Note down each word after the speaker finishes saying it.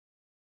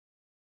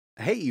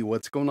Hey,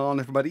 what's going on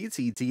everybody? It's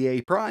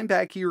ETAPRIME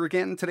back here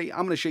again. Today I'm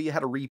going to show you how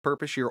to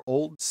repurpose your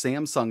old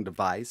Samsung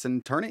device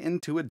and turn it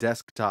into a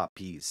desktop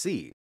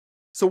PC.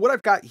 So what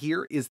I've got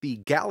here is the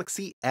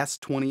Galaxy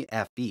S20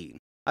 FE.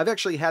 I've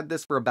actually had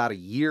this for about a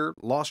year,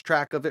 lost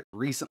track of it,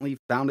 recently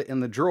found it in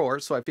the drawer,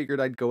 so I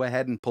figured I'd go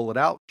ahead and pull it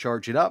out,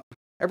 charge it up.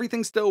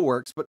 Everything still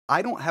works, but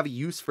I don't have a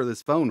use for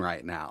this phone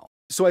right now.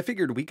 So I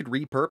figured we could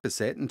repurpose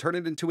it and turn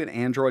it into an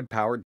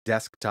Android-powered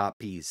desktop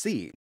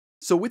PC.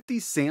 So with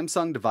these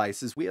Samsung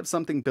devices, we have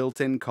something built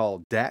in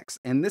called DEX,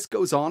 and this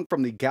goes on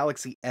from the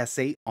Galaxy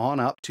S8 on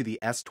up to the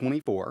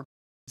S24.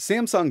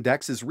 Samsung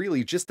DEX is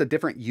really just a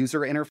different user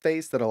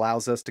interface that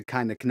allows us to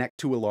kind of connect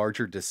to a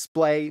larger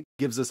display,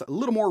 gives us a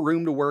little more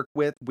room to work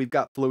with. We've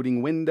got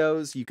floating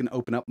windows, you can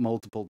open up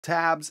multiple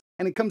tabs,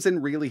 and it comes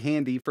in really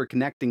handy for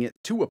connecting it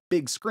to a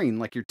big screen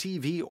like your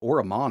TV or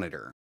a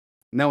monitor.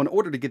 Now, in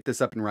order to get this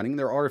up and running,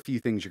 there are a few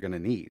things you're going to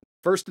need.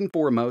 First and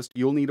foremost,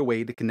 you'll need a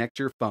way to connect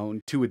your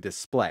phone to a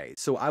display.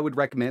 So I would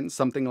recommend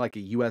something like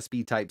a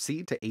USB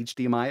Type-C to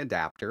HDMI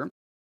adapter.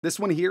 This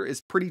one here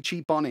is pretty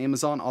cheap on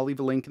Amazon. I'll leave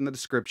a link in the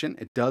description.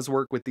 It does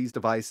work with these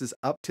devices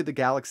up to the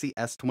Galaxy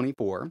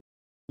S24.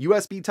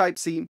 USB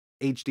Type-C,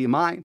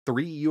 HDMI,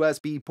 3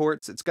 USB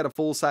ports. It's got a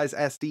full-size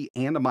SD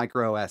and a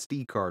micro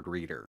SD card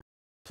reader,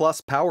 plus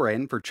power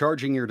in for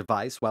charging your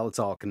device while it's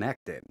all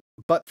connected.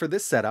 But for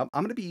this setup,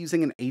 I'm going to be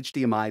using an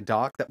HDMI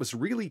dock that was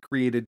really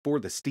created for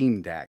the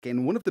Steam Deck,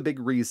 and one of the big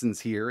reasons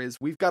here is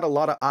we've got a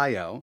lot of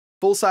I/O.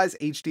 Full-size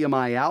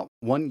HDMI out,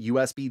 one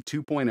USB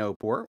 2.0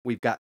 port,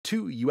 we've got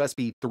 2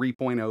 USB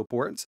 3.0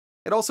 ports.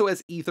 It also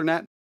has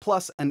Ethernet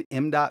plus an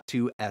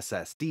M.2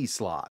 SSD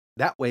slot.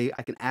 That way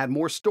I can add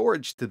more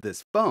storage to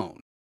this phone.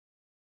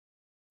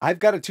 I've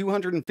got a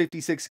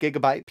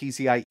 256GB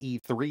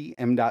PCIe 3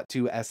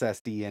 M.2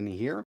 SSD in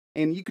here,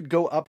 and you could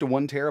go up to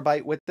 1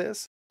 terabyte with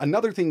this.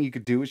 Another thing you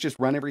could do is just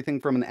run everything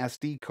from an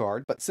SD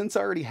card, but since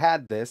I already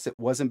had this, it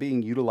wasn't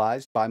being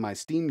utilized by my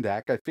Steam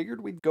Deck, I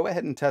figured we'd go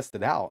ahead and test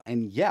it out.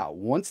 And yeah,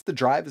 once the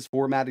drive is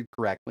formatted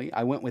correctly,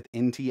 I went with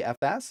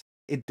NTFS.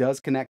 It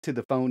does connect to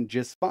the phone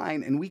just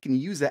fine, and we can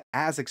use it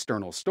as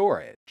external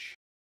storage.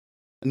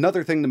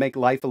 Another thing to make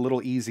life a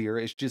little easier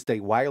is just a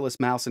wireless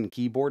mouse and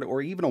keyboard,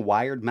 or even a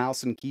wired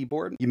mouse and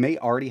keyboard. You may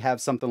already have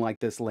something like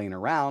this laying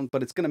around,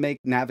 but it's going to make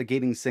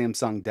navigating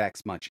Samsung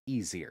DEX much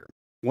easier.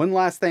 One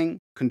last thing,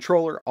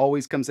 controller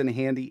always comes in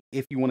handy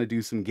if you want to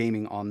do some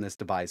gaming on this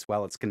device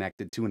while it's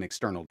connected to an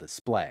external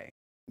display.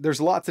 There's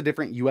lots of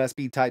different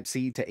USB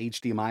Type-C to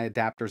HDMI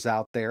adapters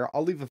out there.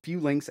 I'll leave a few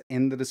links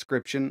in the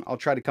description. I'll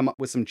try to come up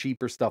with some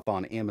cheaper stuff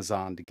on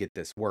Amazon to get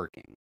this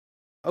working.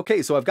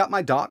 Okay, so I've got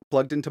my dock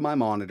plugged into my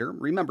monitor.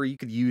 Remember, you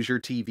could use your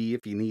TV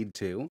if you need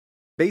to.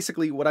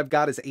 Basically, what I've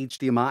got is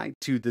HDMI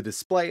to the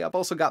display. I've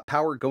also got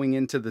power going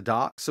into the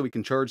dock so we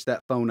can charge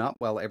that phone up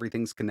while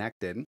everything's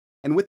connected.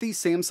 And with these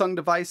Samsung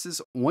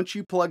devices, once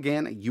you plug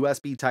in a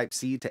USB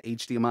Type-C to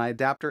HDMI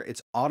adapter,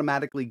 it's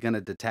automatically going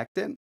to detect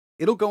it.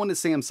 It'll go into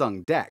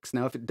Samsung DEX.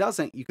 Now, if it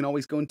doesn't, you can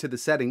always go into the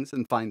settings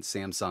and find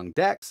Samsung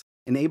DEX,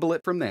 enable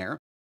it from there.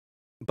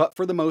 But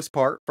for the most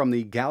part, from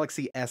the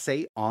Galaxy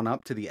S8 on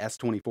up to the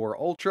S24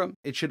 Ultra,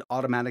 it should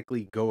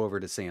automatically go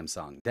over to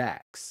Samsung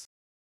DEX.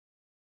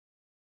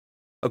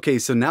 Okay,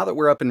 so now that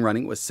we're up and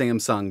running with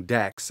Samsung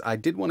DEX, I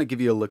did want to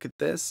give you a look at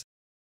this.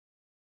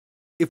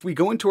 If we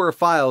go into our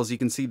files, you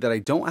can see that I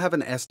don't have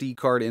an SD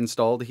card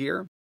installed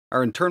here.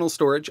 Our internal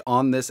storage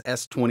on this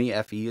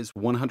S20 FE is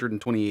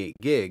 128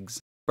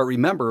 gigs. But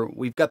remember,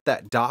 we've got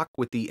that dock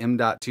with the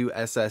M.2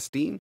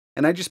 SSD,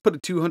 and I just put a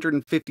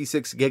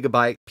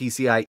 256GB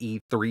PCIe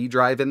 3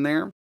 drive in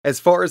there. As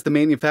far as the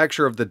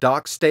manufacturer of the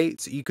dock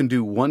states, you can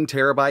do 1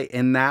 terabyte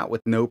in that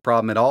with no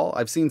problem at all.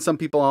 I've seen some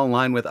people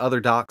online with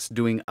other docks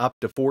doing up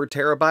to 4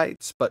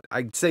 terabytes, but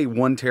I'd say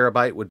 1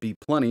 terabyte would be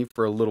plenty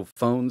for a little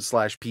phone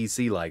slash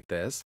PC like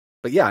this.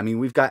 But yeah, I mean,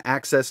 we've got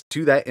access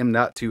to that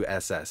M.2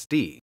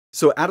 SSD.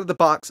 So out of the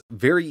box,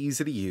 very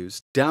easy to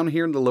use. Down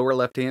here in the lower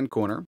left-hand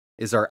corner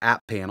is our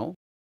app panel.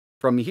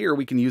 From here,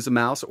 we can use a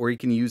mouse or you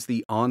can use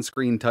the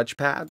on-screen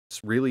touchpad.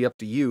 It's really up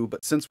to you,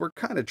 but since we're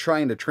kind of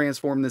trying to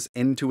transform this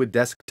into a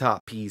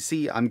desktop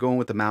PC, I'm going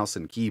with the mouse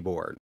and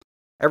keyboard.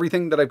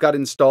 Everything that I've got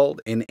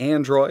installed in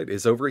Android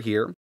is over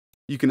here.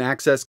 You can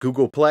access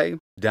Google Play,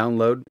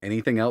 download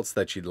anything else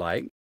that you'd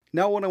like.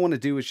 Now what I want to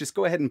do is just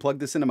go ahead and plug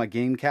this into my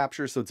game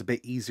capture so it's a bit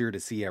easier to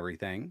see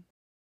everything.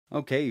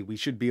 Okay, we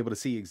should be able to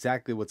see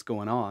exactly what's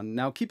going on.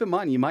 Now keep in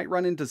mind, you might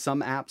run into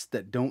some apps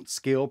that don't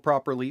scale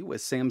properly with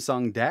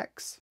Samsung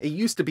DEX. It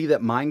used to be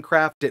that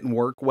Minecraft didn't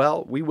work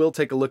well. We will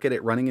take a look at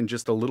it running in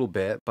just a little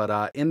bit,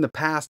 but in the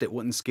past it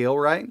wouldn't scale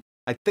right.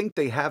 I think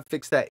they have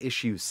fixed that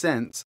issue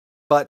since,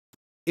 but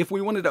if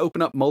we wanted to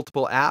open up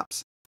multiple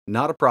apps,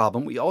 not a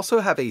problem. We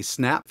also have a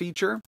snap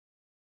feature,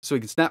 so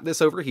we can snap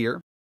this over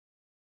here.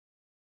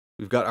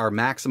 We've got our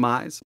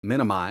maximize,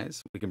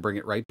 minimize. We can bring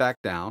it right back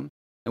down.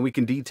 And we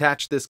can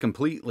detach this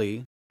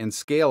completely and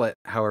scale it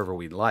however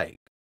we'd like.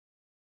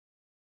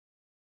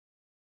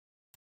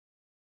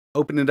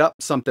 Open it up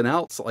something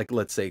else, like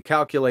let's say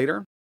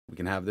calculator. We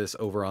can have this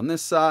over on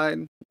this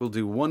side. We'll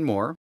do one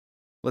more.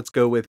 Let's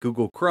go with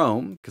Google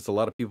Chrome, because a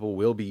lot of people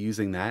will be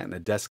using that in a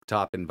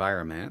desktop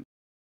environment.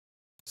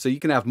 So you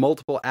can have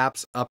multiple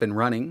apps up and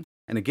running.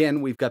 And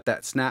again, we've got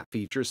that snap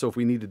feature. So if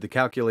we needed the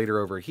calculator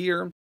over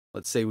here,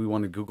 let's say we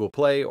wanted Google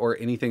Play or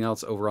anything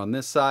else over on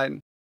this side,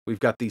 we've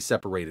got these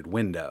separated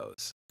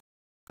windows.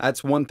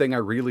 That's one thing I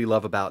really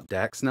love about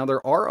DEX. Now,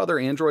 there are other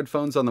Android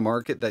phones on the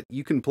market that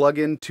you can plug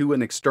into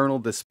an external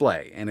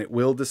display, and it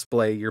will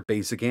display your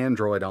basic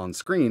Android on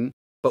screen,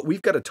 but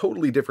we've got a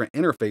totally different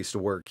interface to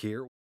work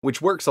here,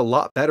 which works a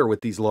lot better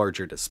with these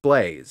larger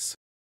displays.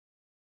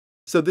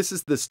 So this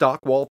is the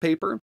stock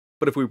wallpaper,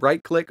 but if we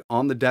right-click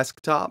on the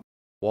desktop,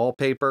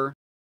 wallpaper,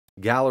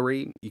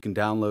 gallery, you can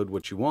download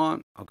what you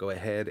want. I'll go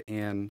ahead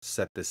and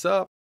set this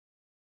up.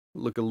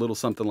 Look a little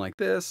something like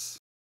this.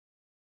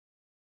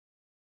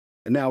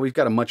 And now we've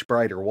got a much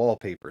brighter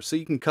wallpaper, so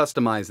you can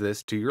customize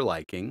this to your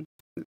liking.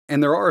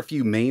 And there are a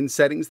few main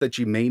settings that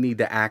you may need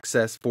to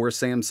access for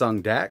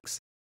Samsung DEX.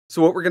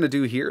 So what we're going to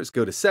do here is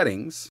go to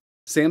Settings,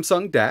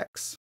 Samsung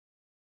DEX,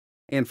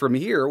 and from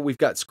here we've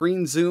got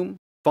Screen Zoom,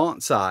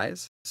 Font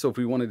Size. So if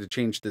we wanted to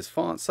change this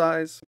font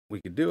size, we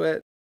could do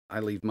it.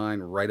 I leave mine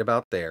right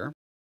about there.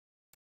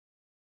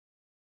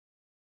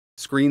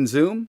 Screen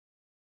Zoom.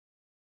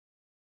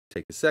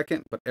 Take a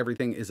second, but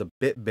everything is a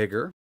bit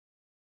bigger.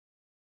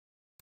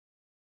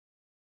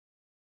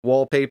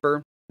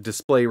 Wallpaper,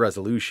 display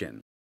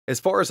resolution.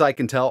 As far as I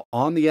can tell,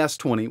 on the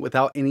S20,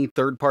 without any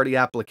third-party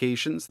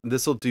applications,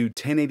 this will do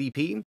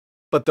 1080p,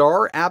 but there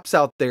are apps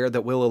out there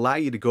that will allow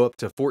you to go up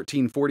to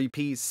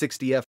 1440p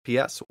 60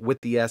 FPS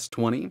with the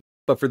S20.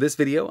 But for this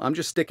video, I'm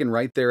just sticking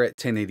right there at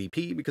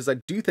 1080p because I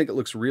do think it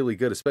looks really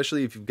good,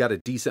 especially if you've got a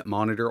decent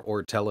monitor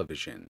or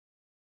television.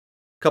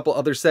 Couple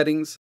other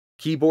settings,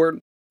 keyboard,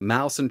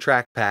 mouse, and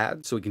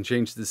trackpad, so we can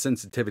change the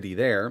sensitivity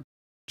there.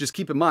 Just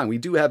keep in mind, we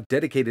do have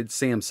dedicated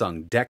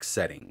Samsung DEX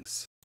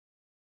settings.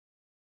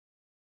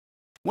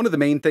 One of the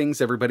main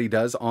things everybody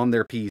does on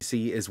their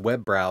PC is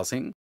web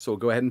browsing, so we'll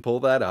go ahead and pull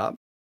that up.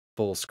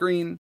 Full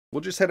screen.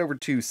 We'll just head over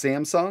to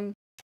Samsung.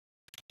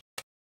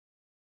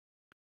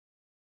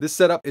 This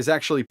setup is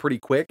actually pretty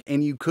quick,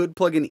 and you could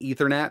plug in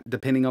Ethernet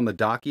depending on the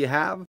dock you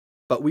have,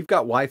 but we've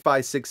got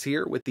Wi-Fi 6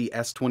 here with the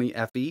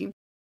S20 FE,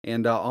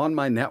 and on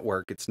my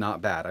network, it's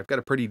not bad. I've got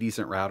a pretty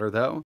decent router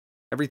though.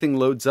 Everything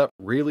loads up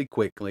really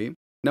quickly.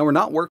 Now, we're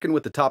not working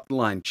with the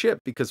top-of-the-line chip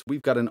because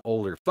we've got an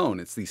older phone.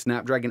 It's the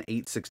Snapdragon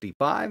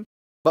 865.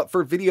 But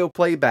for video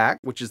playback,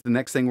 which is the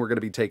next thing we're going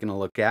to be taking a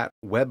look at,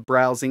 web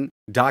browsing,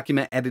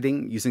 document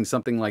editing using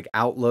something like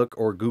Outlook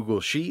or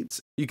Google Sheets,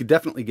 you could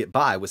definitely get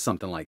by with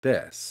something like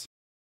this.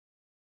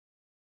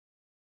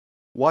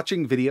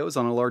 Watching videos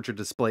on a larger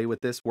display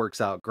with this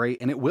works out great,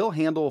 and it will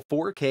handle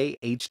 4K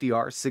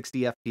HDR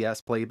 60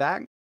 FPS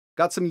playback.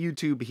 Got some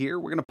YouTube here.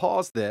 We're going to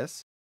pause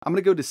this. I'm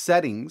going to go to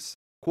Settings,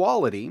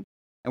 Quality,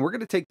 and we're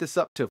going to take this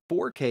up to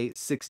 4K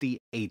 60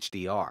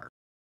 HDR.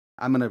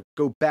 I'm going to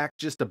go back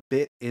just a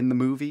bit in the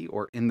movie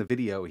or in the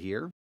video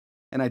here.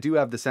 And I do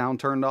have the sound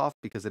turned off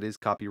because it is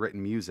copywritten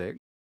music.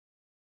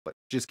 But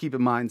just keep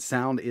in mind,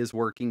 sound is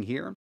working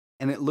here.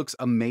 And it looks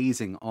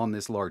amazing on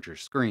this larger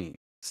screen.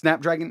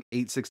 Snapdragon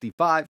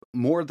 865,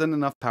 more than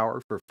enough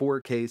power for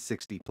 4K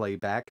 60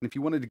 playback. And if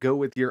you wanted to go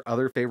with your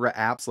other favorite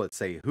apps, let's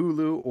say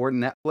Hulu or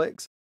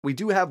Netflix, we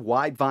do have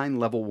Widevine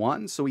Level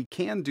 1, so we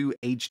can do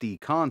HD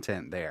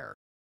content there.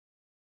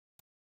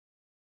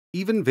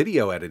 Even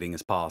video editing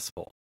is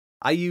possible.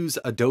 I use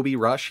Adobe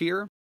Rush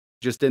here,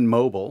 just in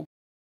mobile.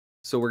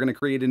 So we're going to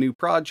create a new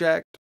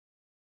project,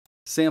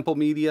 sample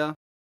media.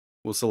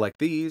 We'll select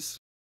these,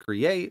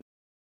 create.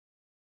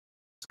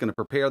 It's going to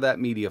prepare that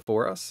media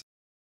for us.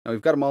 Now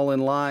we've got them all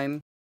in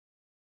line.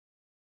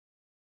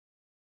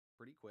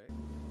 Pretty quick.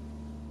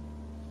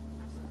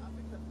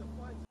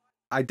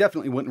 I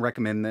definitely wouldn't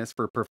recommend this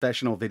for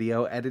professional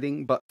video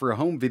editing, but for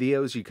home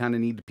videos you kind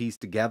of need to piece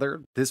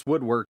together. This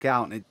would work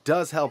out, and it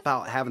does help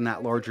out having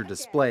that larger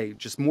display,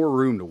 just more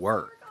room to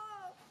work.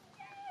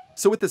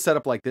 So with a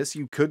setup like this,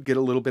 you could get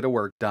a little bit of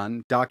work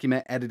done.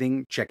 Document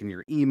editing, checking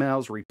your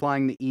emails,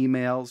 replying to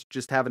emails,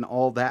 just having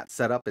all that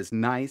set up is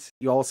nice.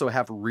 You also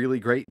have really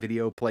great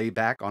video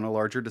playback on a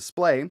larger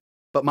display,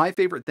 but my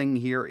favorite thing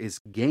here is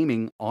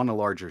gaming on a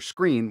larger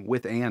screen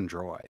with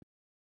Android.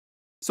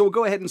 So we'll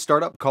go ahead and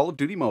start up Call of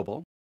Duty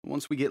Mobile.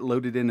 Once we get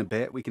loaded in a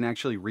bit, we can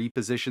actually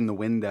reposition the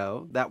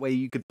window. That way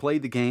you could play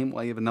the game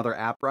while you have another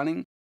app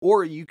running,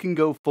 or you can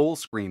go full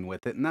screen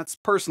with it, and that's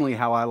personally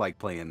how I like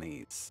playing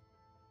these.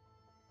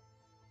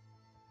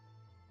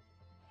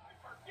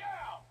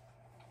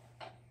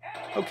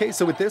 Okay,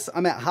 so with this,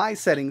 I'm at high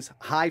settings,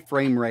 high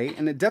frame rate,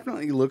 and it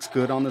definitely looks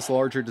good on this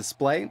larger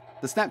display.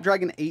 The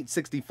Snapdragon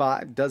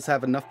 865 does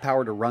have enough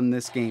power to run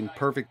this game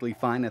perfectly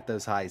fine at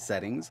those high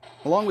settings,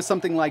 along with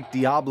something like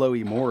Diablo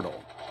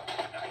Immortal.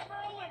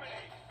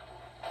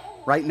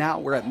 Right now,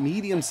 we're at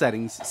medium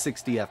settings,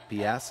 60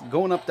 FPS,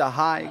 going up to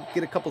high,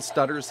 get a couple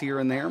stutters here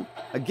and there.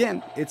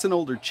 Again, it's an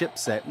older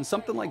chipset, and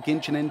something like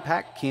Genshin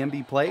Impact can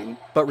be played.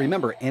 But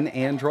remember, in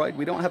Android,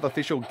 we don't have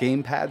official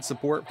gamepad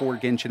support for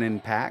Genshin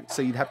Impact,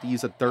 so you'd have to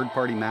use a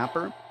third-party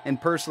mapper.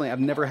 And personally, I've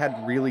never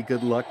had really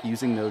good luck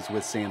using those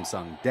with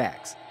Samsung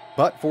DEX.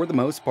 But for the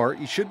most part,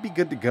 you should be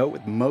good to go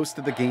with most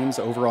of the games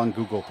over on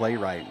Google Play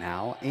right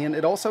now, and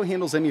it also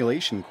handles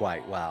emulation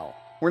quite well.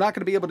 We're not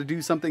going to be able to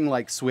do something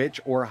like Switch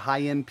or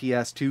high-end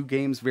PS2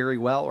 games very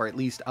well, or at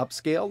least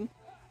upscaled,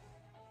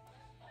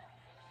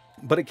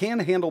 but it can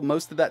handle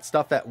most of that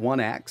stuff at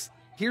 1x.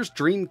 Here's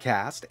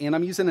Dreamcast, and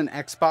I'm using an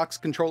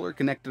Xbox controller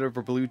connected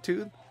over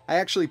Bluetooth. I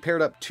actually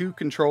paired up two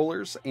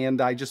controllers,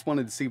 and I just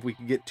wanted to see if we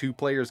could get two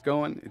players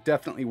going. It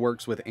definitely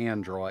works with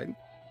Android.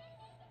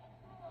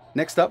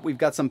 Next up, we've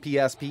got some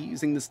PSP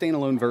using the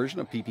standalone version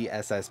of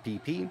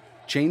PPSSPP,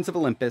 Chains of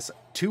Olympus,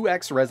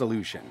 2x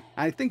resolution.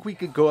 I think we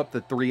could go up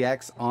to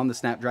 3x on the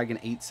Snapdragon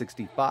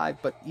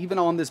 865, but even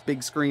on this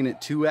big screen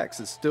at 2x,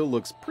 it still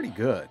looks pretty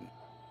good.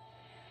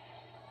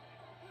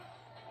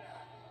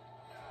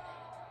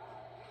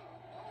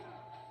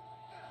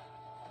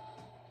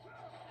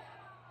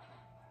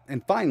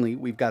 And finally,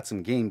 we've got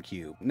some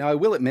GameCube. Now, I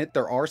will admit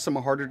there are some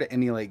harder to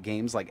emulate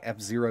games like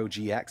F-Zero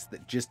GX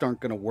that just aren't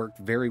going to work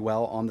very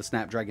well on the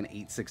Snapdragon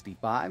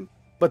 865,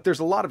 but there's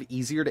a lot of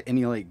easier to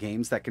emulate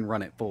games that can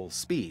run at full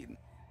speed.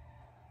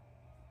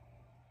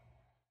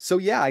 So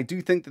yeah, I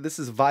do think that this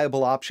is a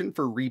viable option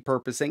for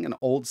repurposing an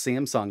old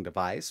Samsung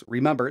device.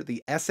 Remember,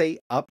 the S8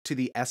 up to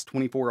the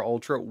S24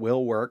 Ultra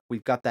will work.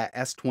 We've got that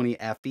S20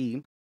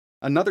 FE.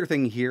 Another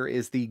thing here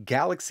is the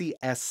Galaxy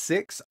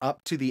S6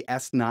 up to the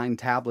S9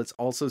 tablets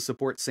also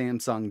support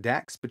Samsung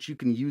DEX, but you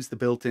can use the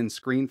built-in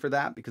screen for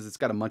that because it's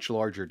got a much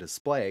larger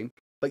display.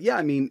 But yeah,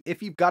 I mean,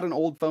 if you've got an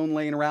old phone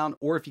laying around,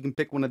 or if you can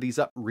pick one of these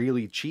up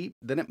really cheap,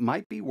 then it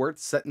might be worth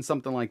setting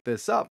something like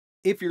this up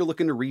if you're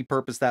looking to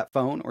repurpose that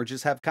phone or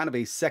just have kind of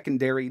a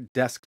secondary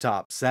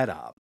desktop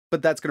setup.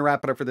 But that's going to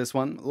wrap it up for this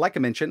one. Like I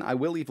mentioned, I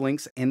will leave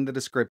links in the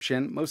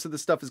description. Most of the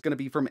stuff is going to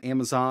be from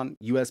Amazon,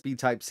 USB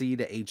Type-C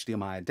to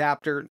HDMI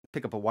adapter.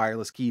 Pick up a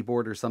wireless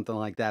keyboard or something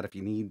like that if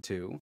you need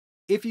to.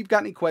 If you've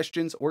got any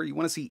questions or you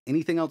want to see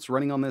anything else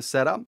running on this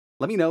setup,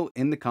 let me know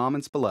in the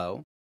comments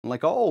below.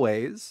 Like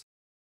always,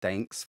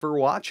 thanks for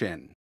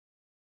watching.